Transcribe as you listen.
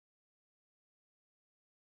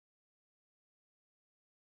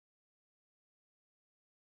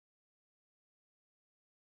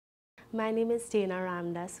My name is Dana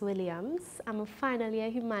Ramdas Williams. I'm a final year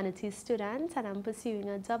humanities student and I'm pursuing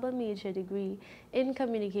a double major degree in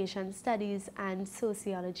communication studies and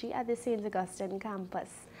sociology at the St. Augustine campus.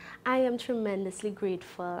 I am tremendously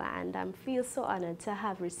grateful and I feel so honored to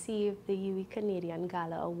have received the UE Canadian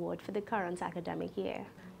Gala Award for the current academic year.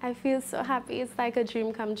 I feel so happy. It's like a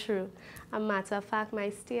dream come true. A matter of fact, my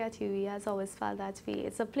stay at UE has always felt that way.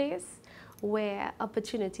 It's a place where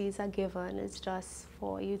opportunities are given. It's just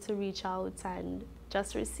for you to reach out and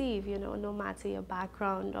just receive, no matter your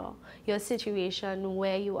background or your situation,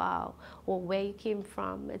 where you are or where you came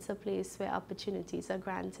from. It's a place where opportunities are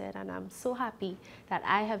granted, and I'm so happy that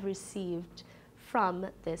I have received from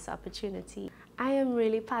this opportunity. I am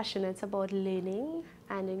really passionate about learning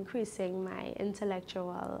and increasing my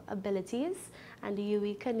intellectual abilities, and the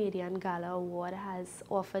UE Canadian Gala Award has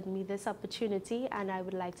offered me this opportunity, and I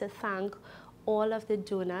would like to thank all of the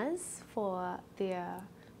donors for their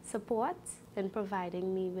support in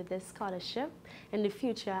providing me with this scholarship. In the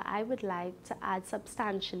future, I would like to add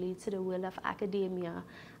substantially to the world of academia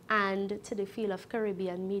and to the field of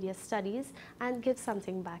Caribbean media studies and give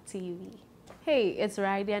something back to UE. Hey, it's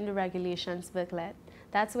right there in the regulations booklet.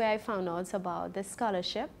 That's where I found out about the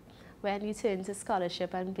scholarship. When you turn to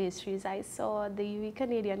scholarship and bursaries, I saw the UE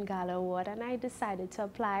Canadian Gala Award and I decided to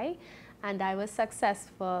apply, and I was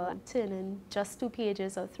successful, turning just 2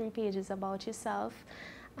 pages or 3 pages about yourself,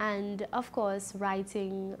 and of course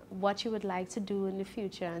writing what you would like to do in the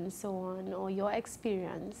future and so on, or your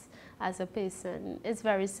experience as a person. It's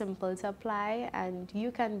very simple to apply and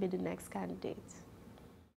you can be the next candidate.